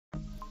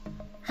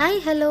Hi,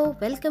 hello,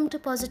 welcome to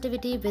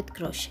Positivity with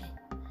Crochet.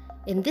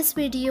 In this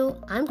video,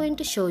 I'm going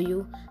to show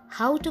you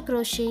how to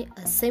crochet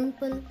a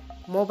simple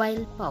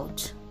mobile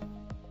pouch.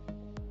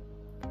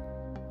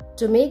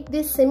 To make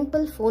this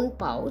simple phone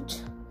pouch,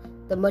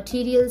 the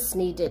materials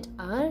needed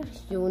are,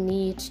 you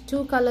need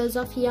 2 colors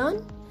of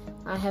yarn.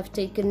 I have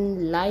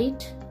taken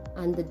light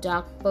and the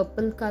dark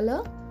purple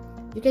color.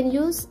 You can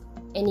use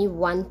any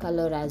one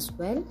color as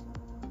well,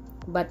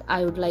 but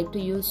I would like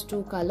to use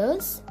 2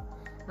 colors.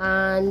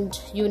 And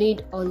you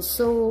need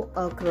also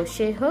a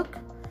crochet hook.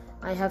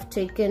 I have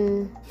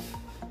taken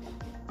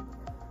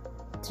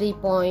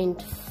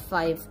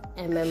 3.5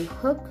 mm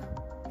hook,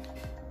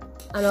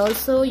 and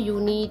also you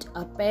need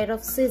a pair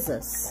of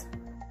scissors.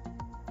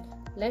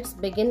 Let's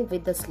begin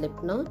with the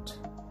slip knot.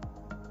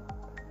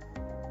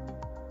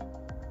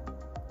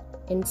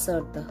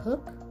 Insert the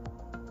hook,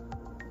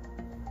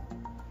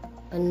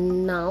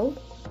 and now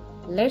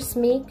let's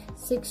make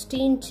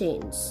 16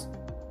 chains.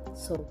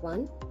 So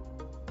 1,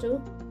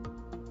 2,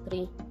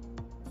 3,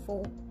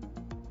 4,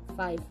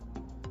 5,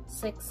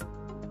 6,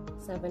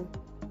 7,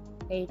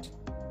 8,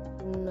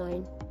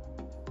 9,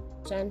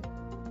 10,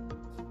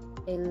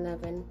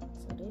 11,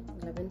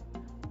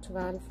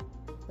 12,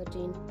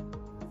 13,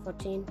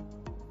 14,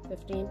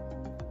 15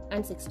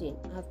 and 16.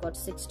 I've got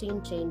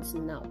 16 chains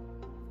now.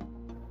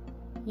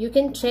 You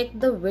can check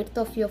the width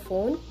of your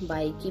phone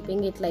by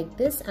keeping it like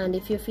this, and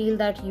if you feel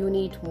that you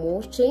need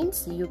more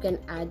chains, you can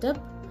add up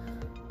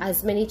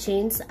as many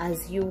chains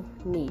as you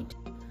need.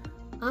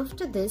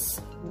 After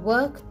this,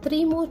 work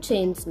 3 more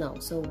chains now.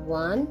 So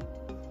 1,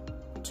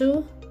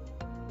 2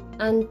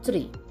 and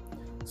 3.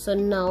 So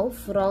now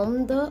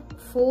from the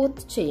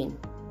 4th chain,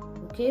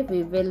 okay,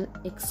 we will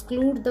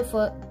exclude the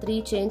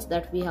 3 chains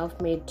that we have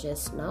made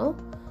just now,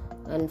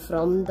 and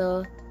from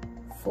the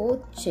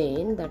 4th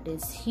chain, that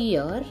is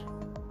here,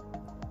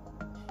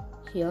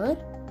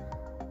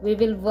 we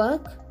will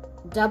work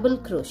double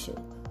crochet.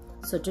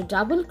 So to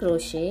double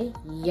crochet,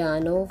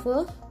 yarn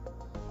over,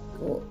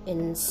 go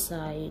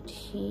inside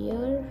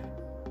here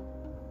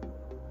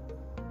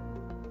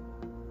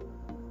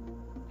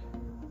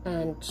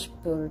and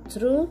pull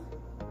through,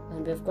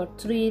 and we've got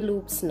 3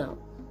 loops now.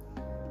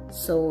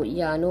 So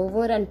yarn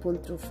over and pull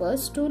through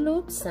first 2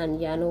 loops,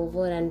 and yarn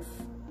over and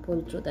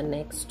pull through the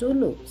next 2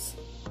 loops.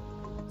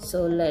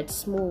 So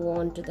let's move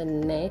on to the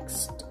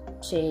next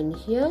chain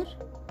here.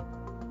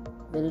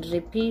 We'll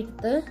repeat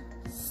the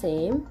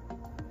same.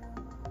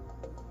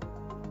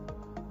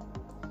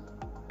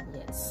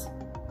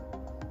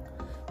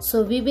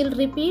 So we will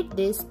repeat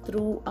this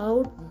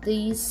throughout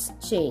these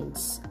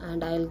chains,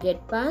 and I'll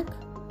get back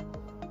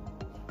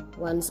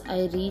once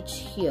I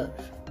reach here.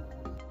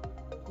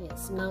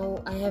 Yes,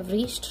 now I have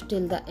reached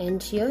till the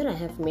end here. I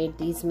have made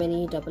these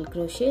many double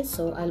crochets,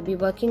 so I'll be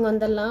working on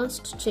the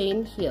last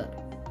chain here.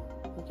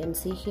 You can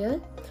see here.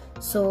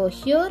 So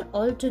here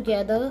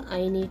altogether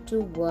I need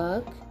to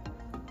work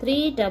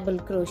 3 double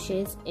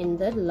crochets in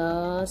the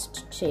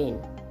last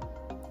chain.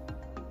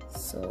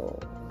 So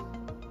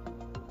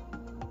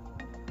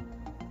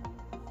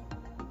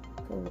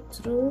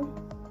through.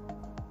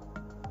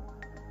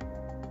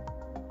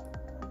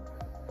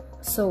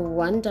 So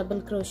 1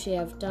 double crochet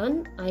I've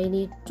done. I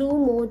need 2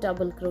 more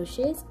double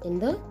crochets in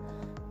the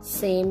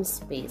same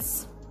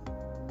space.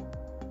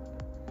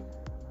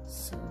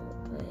 So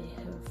I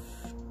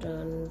have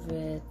done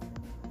with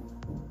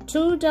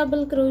 2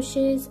 double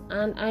crochets,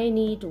 and I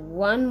need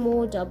 1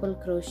 more double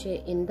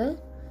crochet in the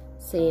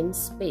same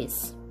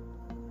space.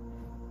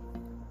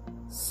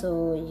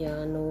 So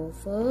yarn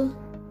over,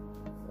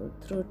 pull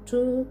through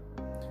 2,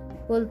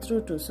 pull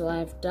through 2. So I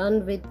have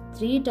done with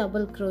 3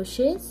 double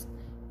crochets.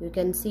 You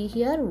can see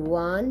here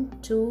 1,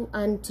 2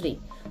 and 3.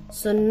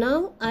 So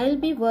now I'll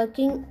be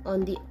working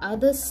on the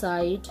other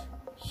side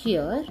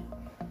here.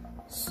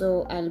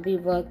 So I'll be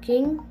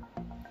working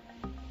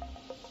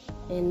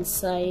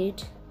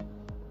inside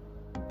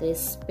this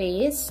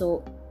space.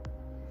 So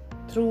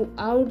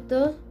throughout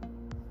the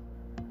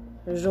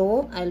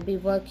row I'll be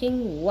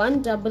working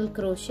 1 double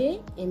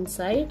crochet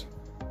inside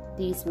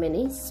these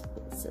many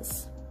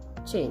spaces,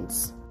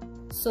 chains.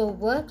 So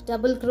work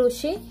double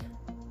crochet,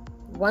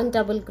 1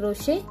 double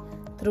crochet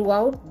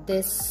throughout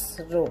this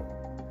row,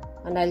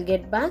 and I'll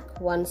get back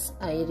once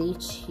I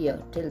reach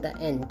here till the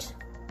end.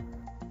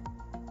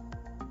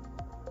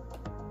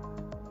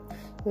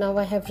 Now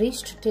I have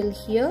reached till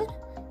here.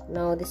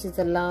 Now this is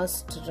the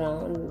last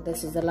round,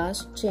 this is the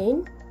last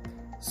chain.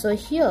 So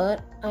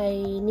here I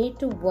need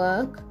to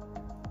work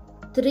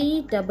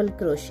 3 double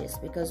crochets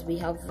because we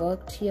have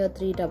worked here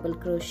 3 double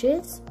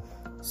crochets.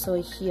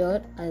 So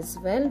here as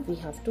well we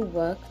have to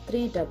work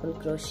 3 double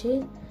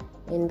crochet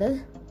in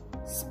the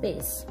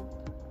space.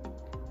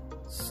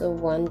 So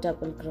 1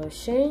 double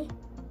crochet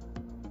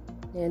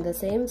in the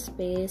same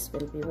space,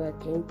 we'll be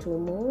working 2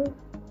 more.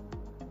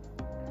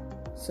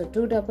 So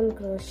 2 double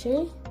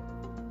crochet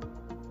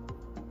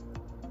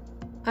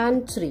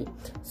and 3.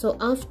 So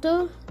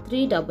after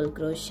 3 double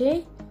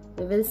crochet,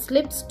 we will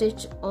slip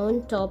stitch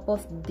on top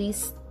of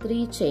these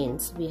 3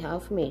 chains we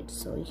have made.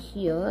 So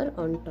here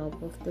on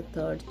top of the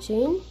 3rd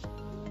chain,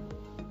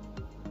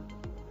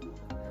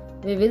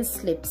 we will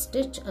slip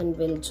stitch and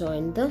we'll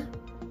join the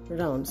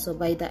round. So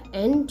by the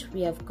end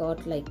we have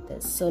got like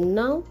this. So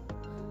now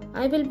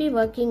I will be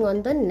working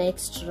on the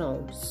next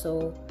round.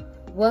 So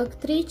work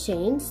 3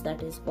 chains,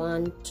 that is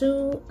 1,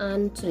 2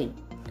 and 3.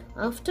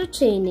 After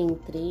chaining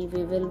 3,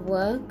 we will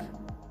work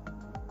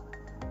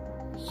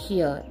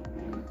here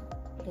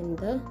in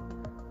the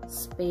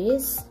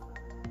space.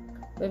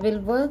 We will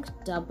work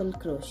double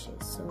crochet.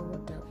 So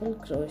double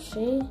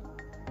crochet,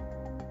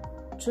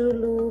 2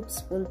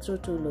 loops, pull through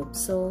 2 loops.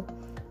 So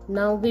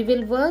now we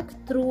will work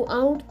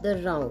throughout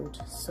the round.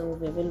 So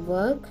we will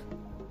work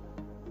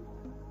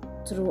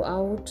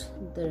throughout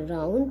the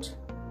round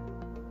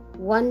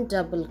 1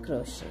 double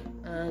crochet,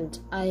 and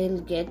I'll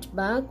get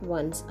back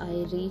once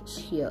I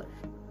reach here.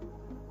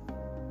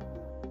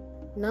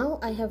 Now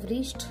I have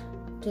reached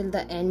till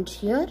the end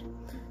here.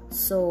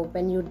 So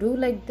when you do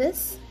like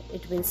this,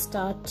 it will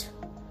start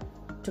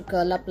to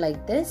curl up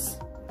like this,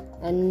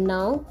 and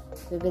now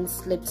we will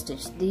slip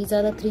stitch. These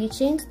are the 3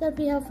 chains that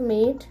we have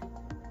made.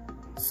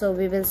 So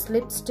we will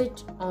slip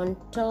stitch on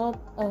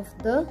top of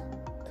the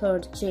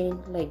 3rd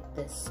chain like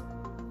this.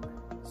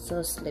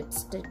 So slip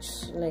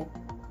stitch like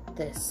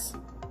this.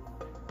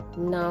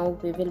 Now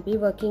we will be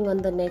working on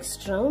the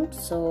next round.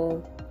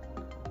 So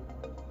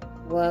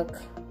work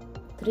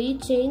 3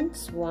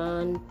 chains,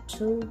 1,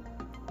 2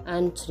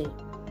 and 3,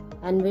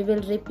 and we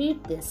will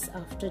repeat this.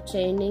 After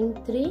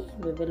chaining 3,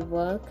 we will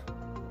work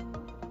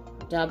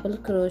double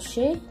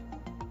crochet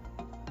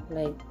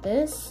like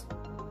this.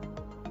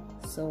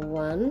 So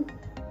 1,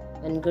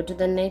 and go to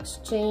the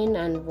next chain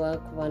and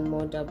work 1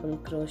 more double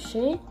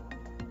crochet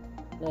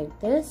like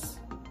this,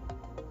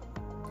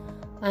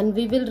 and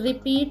we will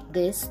repeat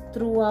this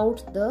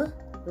throughout the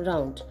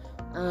round.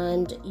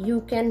 And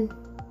you can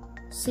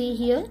see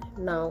here,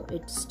 now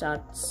it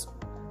starts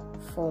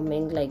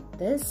forming like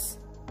this.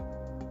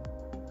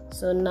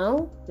 So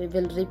now we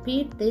will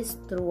repeat this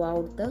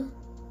throughout the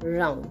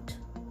round.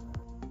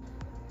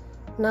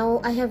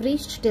 Now I have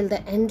reached till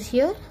the end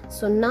here.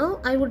 So now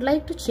I would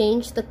like to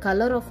change the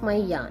color of my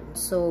yarn.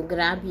 So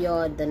grab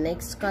the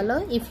next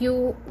color. If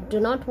you do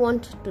not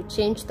want to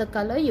change the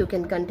color, you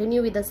can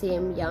continue with the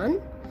same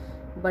yarn,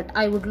 but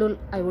I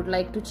would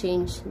like to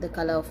change the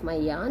color of my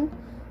yarn.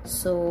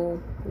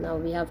 So now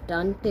we have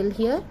done till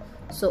here.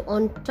 So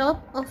on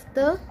top of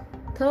the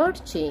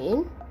 3rd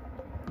chain,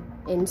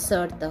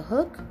 insert the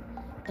hook,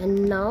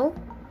 and now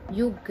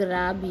you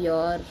grab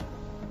the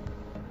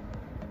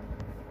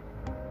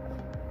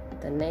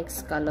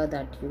next color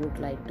that you would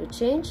like to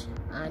change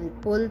and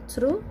pull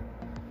through,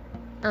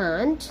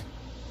 and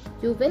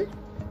you will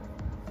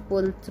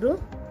pull through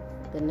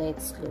the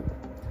next loop.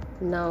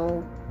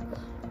 Now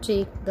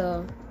take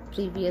the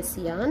previous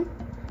yarn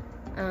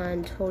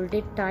and hold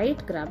it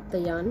tight, grab the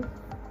yarn,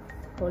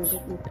 hold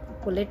it,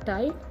 pull it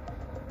tight,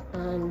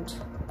 and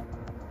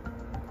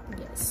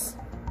yes.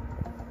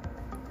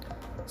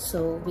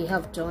 So we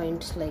have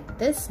joined like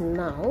this.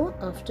 Now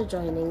after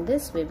joining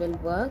this, we will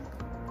work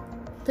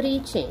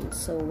 3 chains.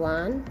 So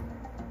 1,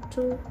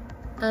 2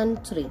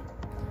 and 3.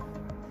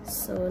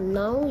 So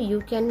now you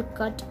can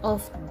cut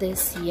off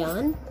this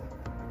yarn,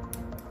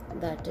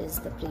 that is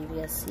the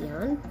previous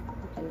yarn.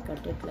 You can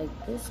cut it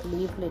like this,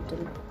 leave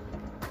little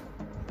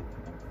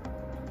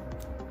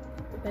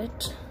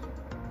bit,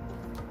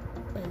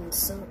 and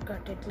so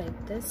cut it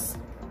like this.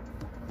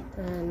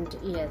 And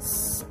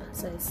yes,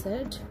 as I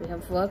said, we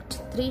have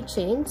worked 3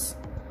 chains,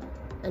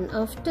 and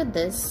after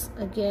this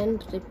again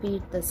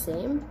repeat the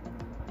same.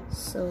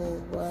 So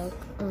work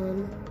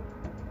on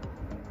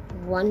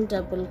 1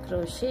 double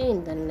crochet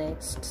in the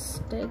next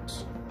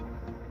stitch,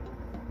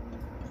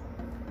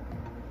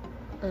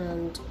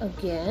 and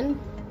again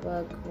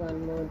work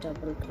 1 more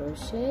double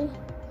crochet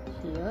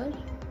here,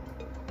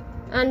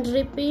 and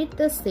repeat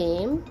the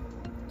same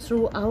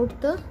throughout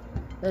the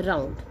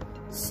round.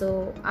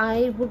 So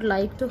I would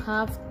like to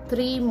have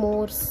 3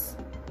 more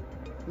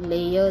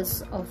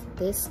layers of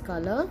this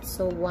color.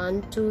 So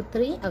 1, 2,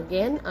 3.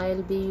 Again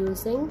I'll be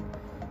using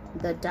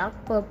the dark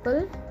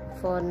purple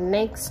for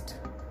next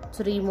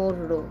 3 more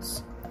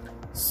rows.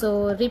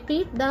 So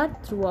repeat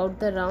that throughout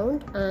the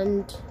round,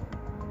 and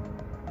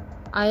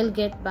I'll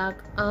get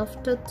back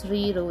after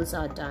 3 rows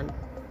are done.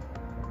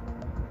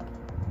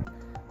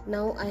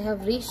 Now I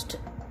have reached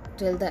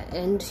till the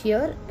end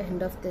here,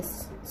 end of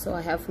this. So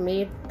I have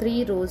made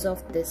 3 rows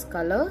of this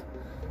color.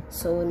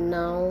 So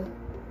now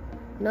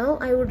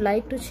I would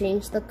like to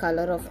change the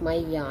color of my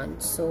yarn.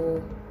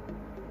 So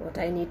what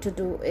I need to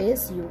do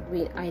is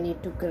I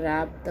need to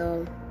grab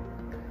the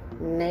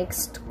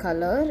next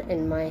color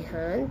in my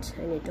hand.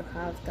 I need to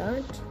have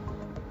that.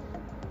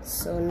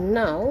 So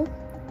now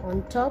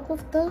on top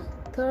of the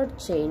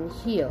 3rd chain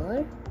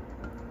here,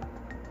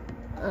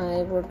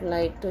 I would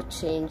like to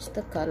change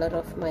the color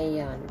of my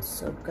yarn.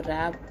 So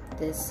grab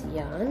this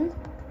yarn,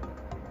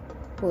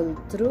 pull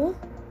through,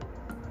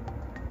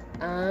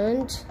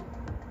 and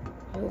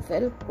you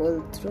will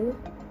pull through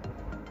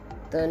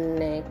the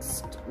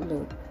next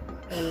loop.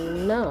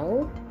 And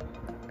now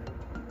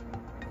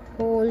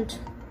hold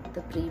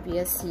the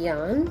previous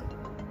yarn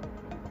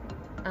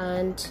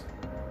and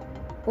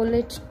pull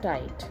it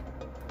tight.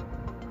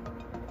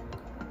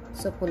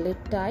 So pull it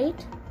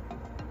tight,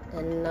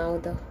 and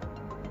now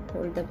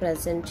hold the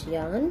present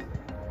yarn,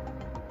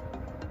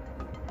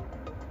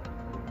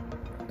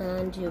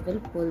 and you will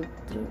pull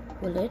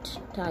it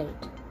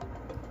tight.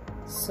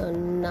 So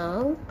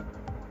now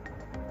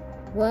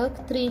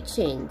work 3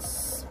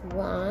 chains,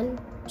 1,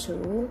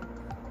 2,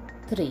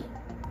 3.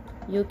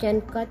 You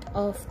can cut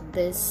off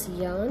this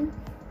yarn.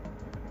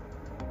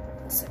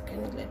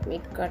 Second, let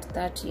me cut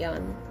that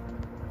yarn,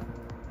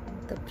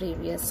 the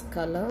previous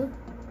color,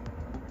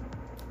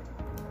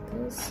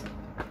 this,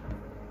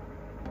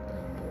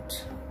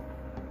 and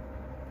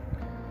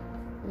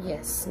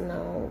yes,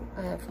 now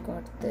I have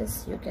got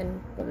this. You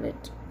can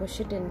push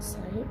it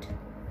inside.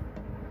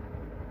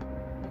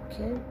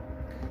 Okay,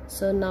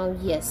 so now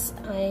yes,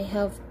 I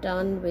have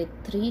done with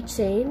 3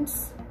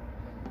 chains,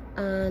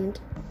 and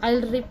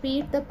I'll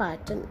repeat the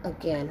pattern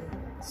again.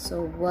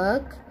 So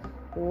work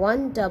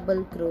 1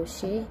 double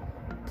crochet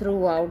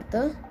throughout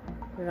the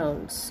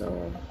round.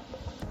 So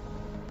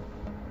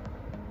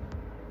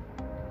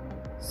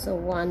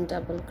 1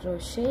 double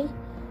crochet,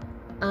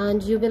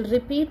 and you will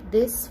repeat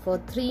this for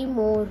 3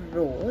 more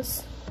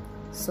rows.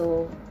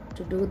 So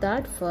to do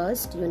that,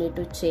 first you need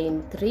to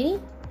chain 3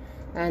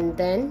 and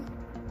then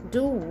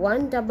do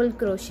 1 double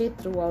crochet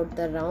throughout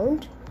the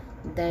round,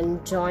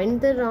 then join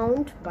the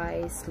round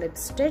by slip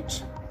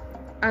stitch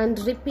and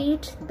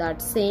repeat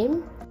that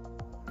same.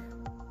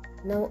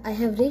 Now I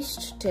have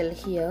reached till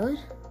here,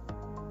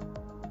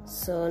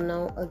 so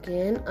now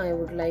again I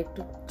would like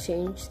to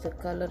change the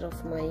color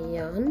of my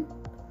yarn.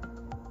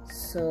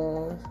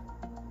 So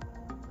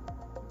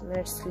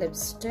let's slip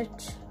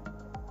stitch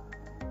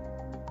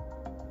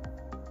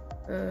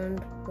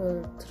and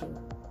pull through.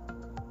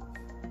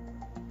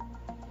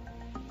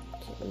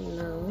 Okay,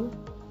 now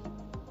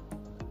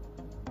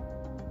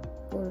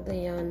pull the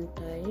yarn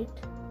tight,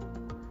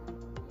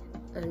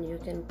 and you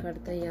can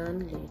cut the yarn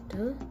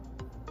later.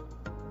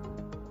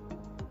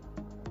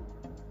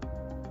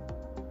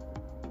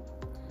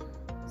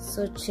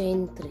 So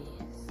chain 3,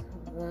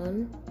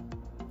 1,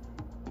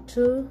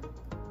 2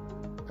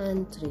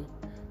 and 3.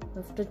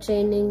 After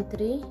chaining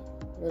 3,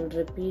 we'll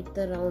repeat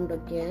the round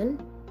again.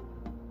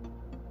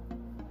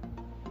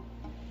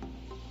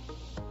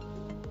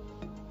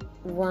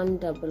 One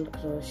double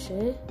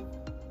crochet,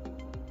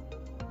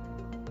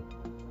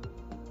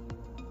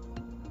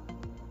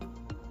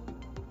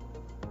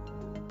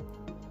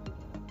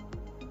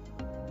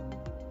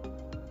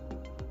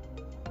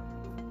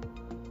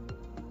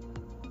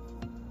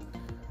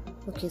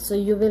 okay, so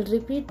you will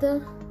repeat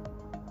the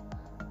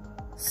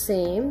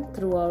same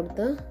throughout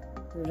the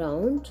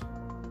round.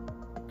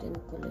 You can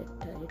pull it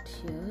tight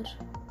here.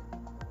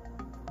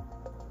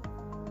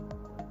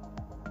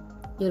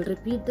 You'll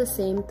repeat the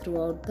same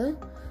throughout the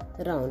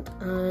round,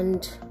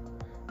 and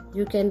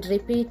you can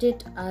repeat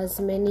it as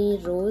many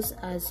rows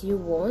as you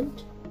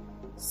want.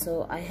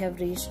 So I have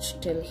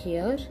reached till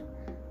here.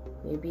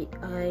 Maybe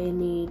I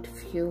need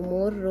few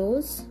more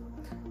rows.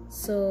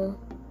 So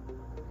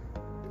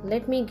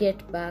let me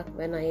get back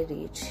when I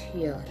reach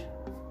here.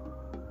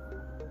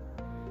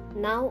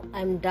 Now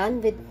I'm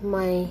done with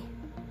my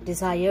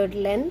desired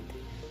length.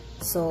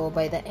 So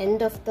by the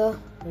end of the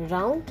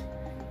round,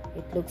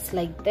 it looks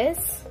like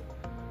this.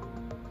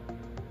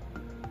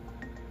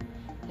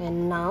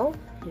 And now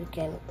you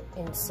can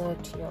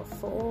insert your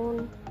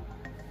phone.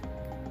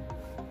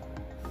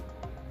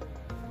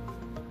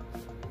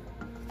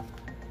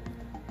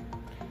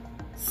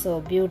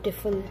 So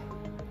beautiful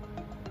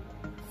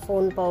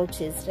phone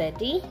pouch is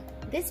ready.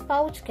 This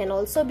pouch can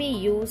also be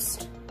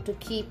used to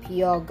keep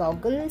your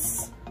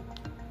goggles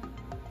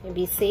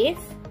maybe safe.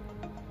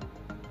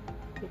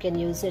 You can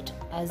use it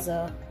as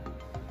a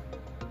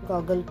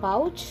goggle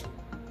pouch,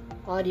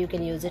 or you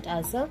can use it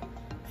as a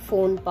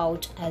phone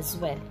pouch as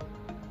well.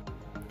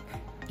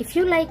 If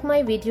you like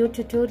my video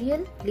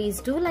tutorial,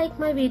 please do like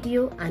my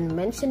video and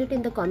mention it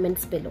in the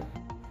comments below.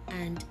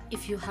 And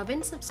if you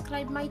haven't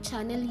subscribed my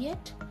channel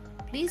yet,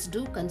 please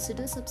do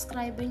consider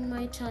subscribing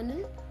my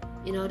channel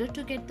in order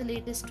to get the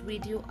latest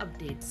video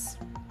updates.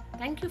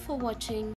 Thank you for watching.